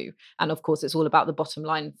what they do. And of course, it's all about the bottom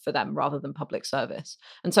line for them rather than public service.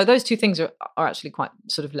 And so those two things are actually quite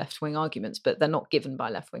sort of left-wing arguments, but they're not given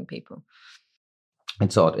by left-wing people.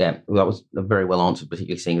 It's odd, yeah. Well, that was very well answered,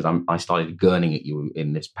 particularly seeing as I started gurning at you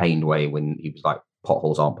in this pained way when he was like,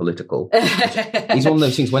 potholes aren't political. It's one of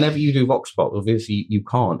those things, whenever you do Vox Pop, obviously you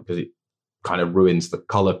can't, because it kind of ruins the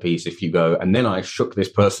colour piece if you go, and then I shook this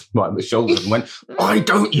person by the shoulders and went, why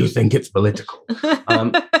don't you think it's political?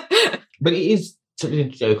 But it is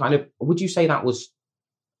kind of, would you say that was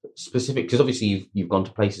specific? Because obviously you've gone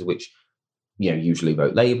to places which, you know, usually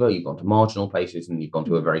vote Labour, you've gone to marginal places, and you've gone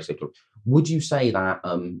to a very secular. Would you say that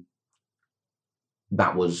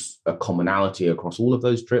that was a commonality across all of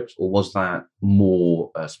those trips, or was that more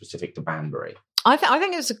specific to Banbury? I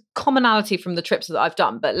think it's a commonality from the trips that I've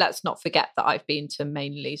done, but let's not forget that I've been to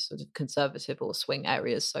mainly sort of conservative or swing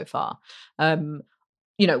areas so far.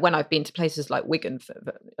 You know, when I've been to places like Wigan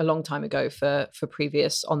for a long time ago for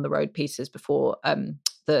previous on the road pieces before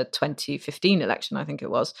the 2015 election, I think it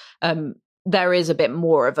was, there is a bit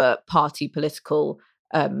more of a party political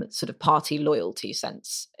sort of party loyalty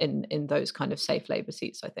sense in those kind of safe Labour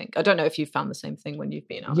seats, I think. I don't know if you've found the same thing when you've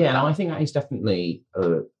been out. Yeah, no, I think that is definitely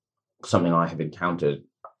something I have encountered.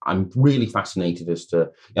 I'm really fascinated as to,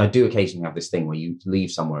 I do occasionally have this thing where you leave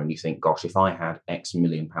somewhere and you think, gosh, if I had X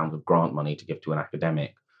million pounds of grant money to give to an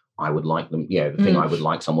academic, I would like them. Yeah, the thing I would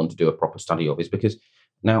like someone to do a proper study of is because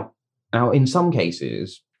now in some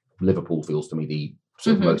cases, Liverpool feels to me the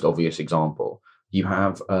sort of most obvious example. You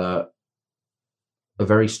have a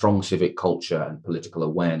very strong civic culture and political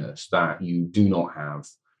awareness that you do not have,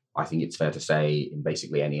 I think it's fair to say, in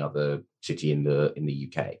basically any other city in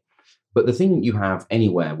the UK. But the thing you have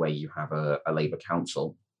anywhere where you have a Labour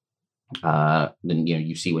council, then, you know,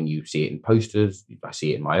 you see when you see it in posters, I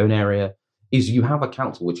see it in my own area, is you have a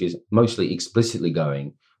council which is mostly explicitly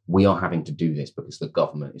going, we are having to do this because the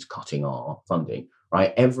government is cutting our funding,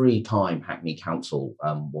 right? Every time Hackney Council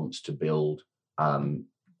wants to build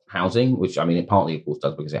housing, which I mean, it partly, of course,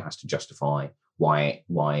 does because it has to justify why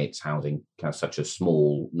it's housing kind of such a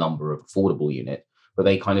small number of affordable units. But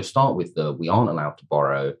they kind of start with we aren't allowed to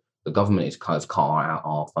borrow. The government has cut out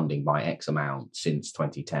our funding by X amount since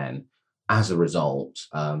 2010. As a result,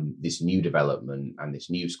 this new development and this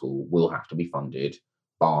new school will have to be funded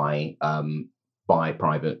by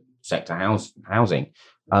private sector housing.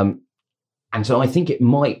 And so I think it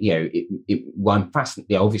might, well, I'm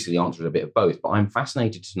fascinated. Obviously, the answer is a bit of both, but I'm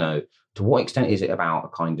fascinated to know to what extent is it about a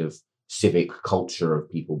kind of civic culture of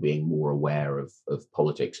people being more aware of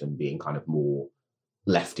politics and being kind of more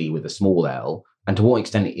lefty with a small L, and to what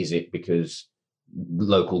extent is it because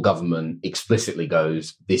local government explicitly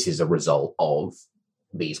goes, this is a result of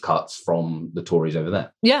these cuts from the Tories over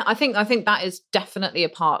there. Yeah, I think that is definitely a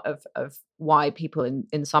part of why people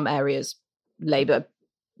in some areas, Labour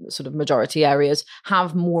sort of majority areas,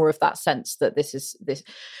 have more of that sense that this.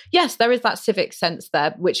 Yes, there is that civic sense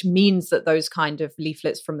there, which means that those kind of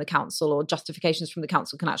leaflets from the council or justifications from the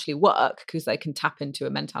council can actually work because they can tap into a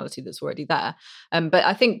mentality that's already there. But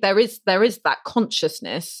I think there is that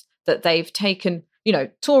consciousness that they've taken.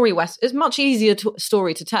 Tory West is much easier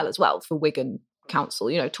story to tell as well for Wigan Council.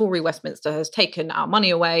 Tory Westminster has taken our money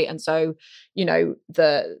away, and so the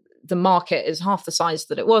market is half the size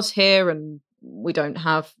that it was here, and we don't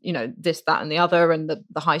have this, that, and the other, and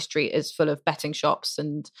the high street is full of betting shops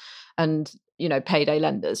and payday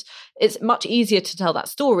lenders. It's much easier to tell that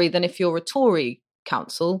story than if you're a Tory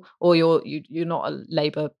council or you're not a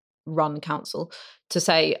Labour run council, to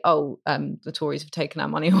say, the Tories have taken our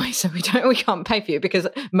money away, so we can't pay for you, because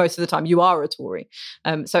most of the time you are a Tory.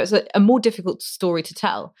 So it's a more difficult story to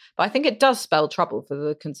tell. But I think it does spell trouble for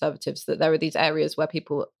the Conservatives that there are these areas where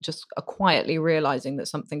people just are quietly realising that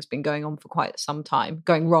something's been going on for quite some time,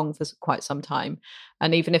 going wrong for quite some time.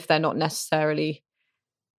 And even if they're not necessarily,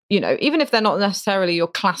 your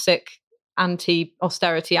classic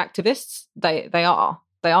anti-austerity activists, they are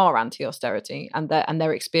anti-austerity, and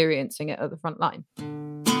they're experiencing it at the front line.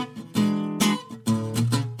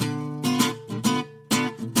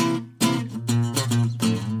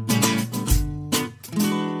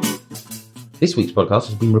 This week's podcast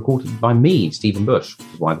has been recorded by me, Stephen Bush, which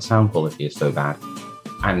is why the sound quality is so bad,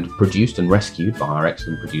 and produced and rescued by our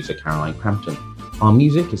excellent producer, Caroline Crampton. Our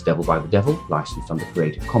music is Devil by the Devil, licensed under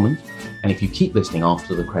Creative Commons, and if you keep listening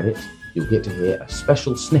after the credits, you'll get to hear a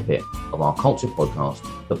special snippet of our culture podcast,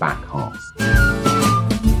 The Back Half.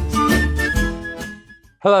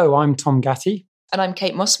 Hello, I'm Tom Gatty. And I'm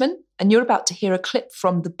Kate Mossman, and you're about to hear a clip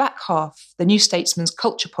from The Back Half, the New Statesman's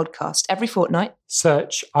culture podcast, every fortnight.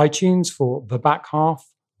 Search iTunes for The Back Half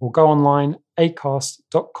or go online,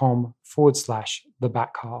 acast.com/The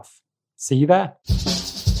Back Half. See you there.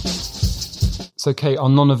 So, Kate, our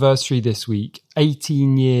non-anniversary this week,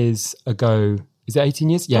 18 years ago. Is it 18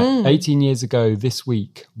 years? Yeah, 18 years ago this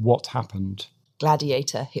week, what happened?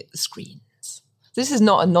 Gladiator hit the screens. This is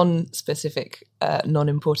not a non-specific,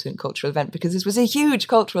 non-important cultural event, because this was a huge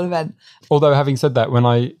cultural event. Although, having said that, when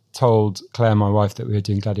I told Claire, my wife, that we were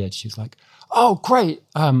doing Gladiator, she was like, oh, great,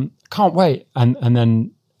 can't wait. And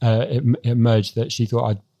then it emerged that she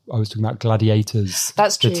thought I was talking about Gladiators.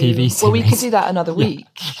 That's true. The TV series. Well, we could do that another week.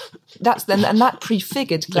 And that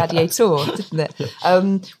prefigured Gladiator, didn't it?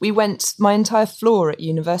 We went, my entire floor at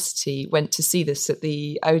university went to see this at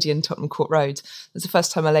the Odeon, Tottenham Court Road. It was the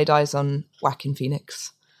first time I laid eyes on Joaquin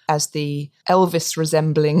Phoenix as the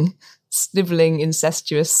Elvis-resembling, snivelling,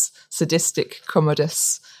 incestuous, sadistic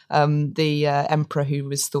Commodus, the emperor who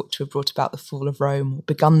was thought to have brought about the fall of Rome, or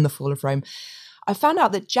begun the fall of Rome. I found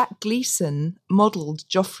out that Jack Gleeson modelled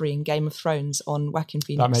Joffrey in Game of Thrones on Joaquin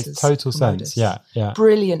Phoenix's. That makes total sense, yeah.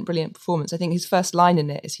 Brilliant performance. I think his first line in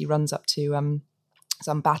it is he runs up to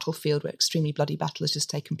some battlefield where extremely bloody battle has just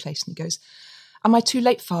taken place, and he goes, "Am I too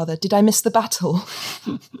late, father? Did I miss the battle?"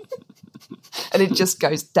 And it just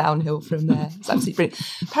goes downhill from there. It's absolutely brilliant.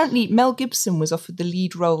 Apparently, Mel Gibson was offered the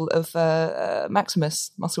lead role of Maximus,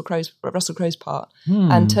 Russell Crowe's part,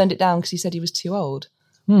 and turned it down because he said he was too old.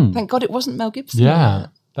 Thank God it wasn't Mel Gibson. Yeah,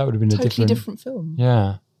 that would have been totally different film.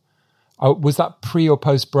 Yeah. Oh, was that pre or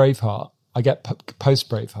post Braveheart? I get post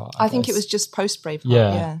Braveheart. I think it was just post Braveheart.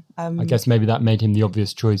 Yeah. I guess maybe that made him the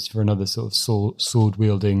obvious choice for another sort of sword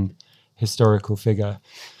wielding historical figure.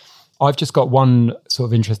 I've just got one sort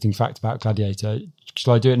of interesting fact about Gladiator.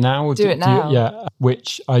 Shall I do it now? Or do it now. Yeah,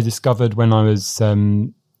 which I discovered when I was.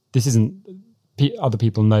 This isn't. Other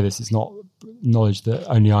people know this. It's not knowledge that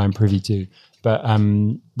only I am privy to. But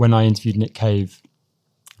when I interviewed Nick Cave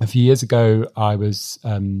a few years ago, I was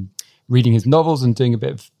reading his novels and doing a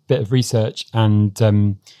bit of research,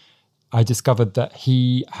 and I discovered that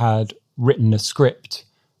he had written a script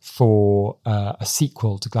for a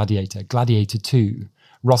sequel to Gladiator, Gladiator 2.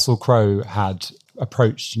 Russell Crowe had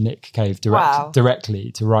approached Nick Cave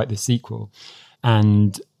directly to write the sequel,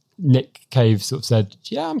 and Nick Cave sort of said,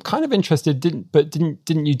 "Yeah, I'm kind of interested. Didn't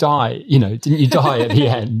you die? Didn't you die at the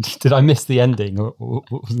end? Did I miss the ending, or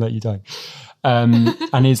wasn't that you dying?"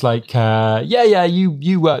 And he's like, "Yeah,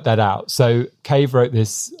 you worked that out." So Cave wrote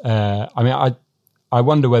this. I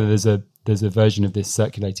wonder whether there's a version of this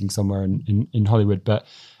circulating somewhere in Hollywood, but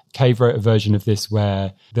Cave wrote a version of this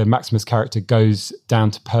where the Maximus character goes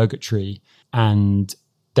down to purgatory, and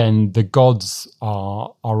then the gods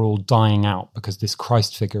are all dying out because this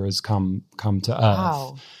Christ figure has come to Earth.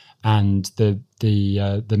 Wow. And the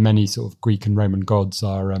many sort of Greek and Roman gods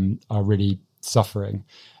are really suffering.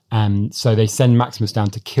 And so they send Maximus down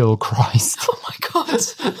to kill Christ. Oh my God.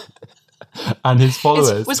 And his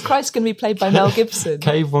followers. Was Christ going to be played by Mel Gibson?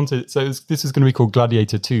 Cave wanted, this was going to be called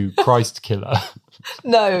Gladiator 2, Christ Killer.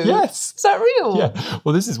 No. Yes. Is that real? Yeah.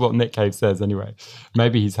 Well, this is what Nick Cave says anyway.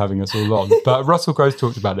 Maybe he's having us all on. But Russell Crowe's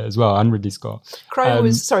talked about it as well, and Ridley Scott. Crowe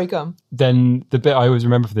was, sorry, go on. Then the bit I always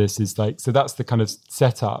remember for this is like, so that's the kind of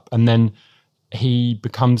setup. And then he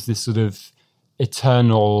becomes this sort of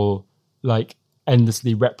eternal, like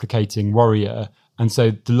endlessly replicating warrior. And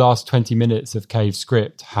so the last 20 minutes of Cave's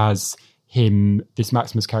script has him, this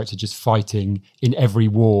Maximus character, just fighting in every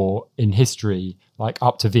war in history, like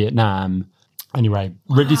up to Vietnam. Anyway,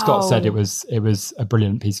 Ridley Scott said it was a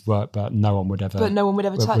brilliant piece of work, but no one would ever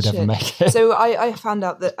touch it. Make it. So I found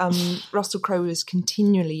out that Russell Crowe was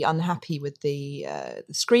continually unhappy with the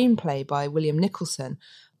screenplay by William Nicholson,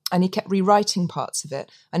 and he kept rewriting parts of it,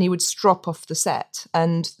 and he would strop off the set.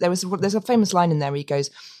 And there's a famous line in there where he goes,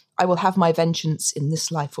 "I will have my vengeance in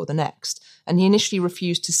this life or the next." And he initially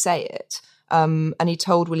refused to say it. And he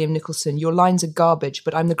told William Nicholson, "Your lines are garbage,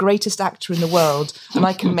 but I'm the greatest actor in the world, and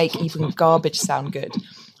I can make even garbage sound good."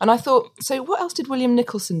 And I thought, so what else did William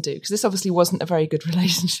Nicholson do? Because this obviously wasn't a very good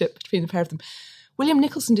relationship between the pair of them. William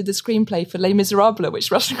Nicholson did the screenplay for Les Miserables,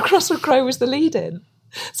 which Russell Crowe was the lead in.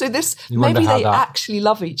 So maybe they actually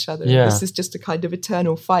love each other. Yeah. This is just a kind of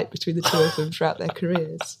eternal fight between the two of them throughout their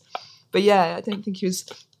careers. But yeah, I don't think he was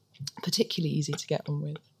particularly easy to get on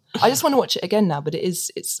with. I just want to watch it again now, but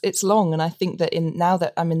it's long, and I think that now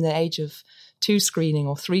that I'm in the age of 2 screening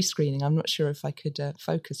or 3 screening, I'm not sure if I could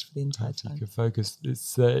focus for the entire time. You could focus.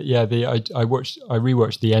 It's I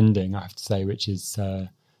rewatched the ending, I have to say, which is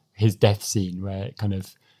his death scene, where it kind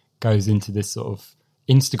of goes into this sort of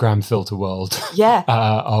Instagram filter world,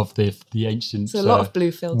 of the ancient, a lot of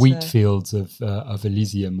blue filter wheat fields of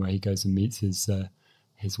Elysium, where he goes and meets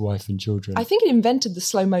his wife and children. I think it invented the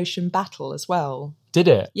slow motion battle as well. Did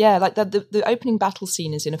it? Yeah, like the opening battle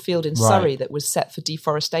scene is in a field in Surrey that was set for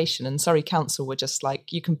deforestation, and Surrey Council were just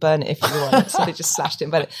like, you can burn it if you want. So they just slashed it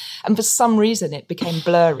and burned it. And for some reason it became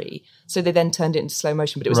blurry, so they then turned it into slow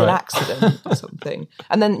motion, but it was an accident or something.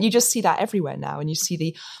 And then you just see that everywhere now, and you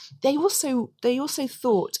see they also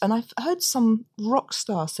thought, and I've heard some rock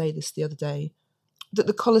star say this the other day, that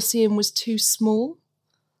the Colosseum was too small.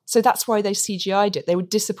 So that's why they CGI'd it. They were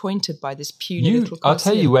disappointed by this puny little Colosseum. I'll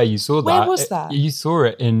tell you where you saw that. Where was that? You saw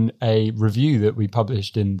it in a review that we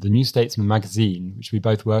published in the New Statesman magazine, which we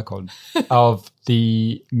both work on, of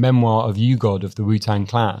the memoir of You-God of the Wu-Tang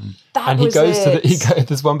Clan.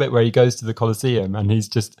 There's one bit where he goes to the Colosseum, and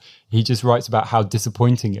he just writes about how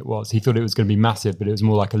disappointing it was. He thought it was going to be massive, but it was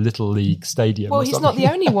more like a little league stadium. Well, he's not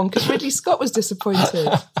the only one, because Ridley Scott was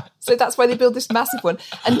disappointed. So that's why they built this massive one.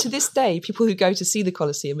 And to this day, people who go to see the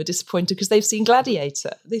Colosseum are disappointed because they've seen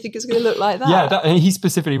Gladiator. They think it's going to look like that. Yeah, and he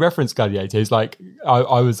specifically referenced Gladiator. He's like,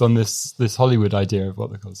 I was on this Hollywood idea of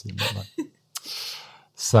what the Colosseum looked like.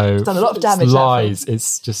 So it's done a lot of damage. Lies.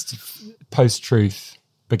 It's just post-truth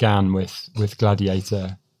began with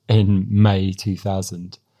Gladiator in May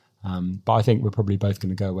 2000. But I think we're probably both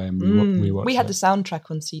going to go away and rewatch it. We had the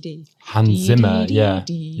soundtrack on CD. Hans Zimmer, yeah.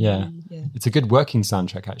 It's a good working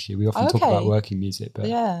soundtrack, actually. We often talk about working music, but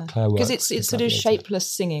Claire works. Because it's sort of shapeless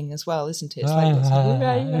singing as well, isn't it?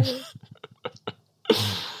 It's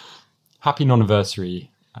Happy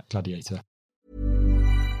non-anniversary at Gladiator.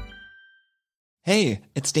 Hey,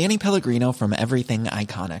 it's Danny Pellegrino from Everything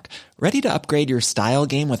Iconic. Ready to upgrade your style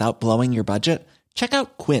game without blowing your budget? Check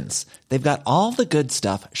out Quince. They've got all the good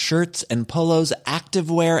stuff, shirts and polos,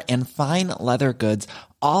 activewear, and fine leather goods,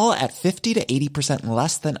 all at 50 to 80%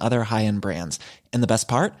 less than other high-end brands. And the best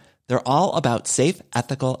part? They're all about safe,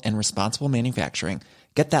 ethical, and responsible manufacturing.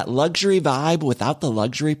 Get that luxury vibe without the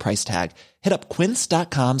luxury price tag. Hit up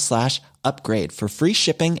quince.com/upgrade for free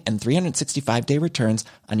shipping and 365-day returns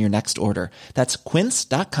on your next order. That's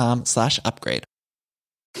quince.com/upgrade.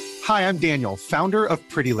 Hi, I'm Daniel, founder of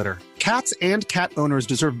Pretty Litter. Cats and cat owners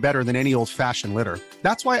deserve better than any old-fashioned litter.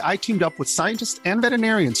 That's why I teamed up with scientists and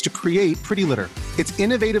veterinarians to create Pretty Litter. Its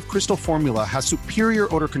innovative crystal formula has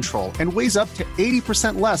superior odor control and weighs up to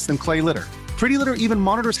 80% less than clay litter. Pretty Litter even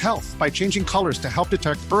monitors health by changing colors to help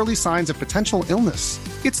detect early signs of potential illness.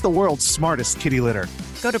 It's the world's smartest kitty litter.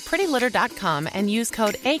 Go to prettylitter.com and use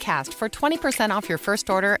code ACAST for 20% off your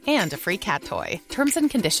first order and a free cat toy. Terms and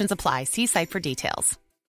conditions apply. See site for details.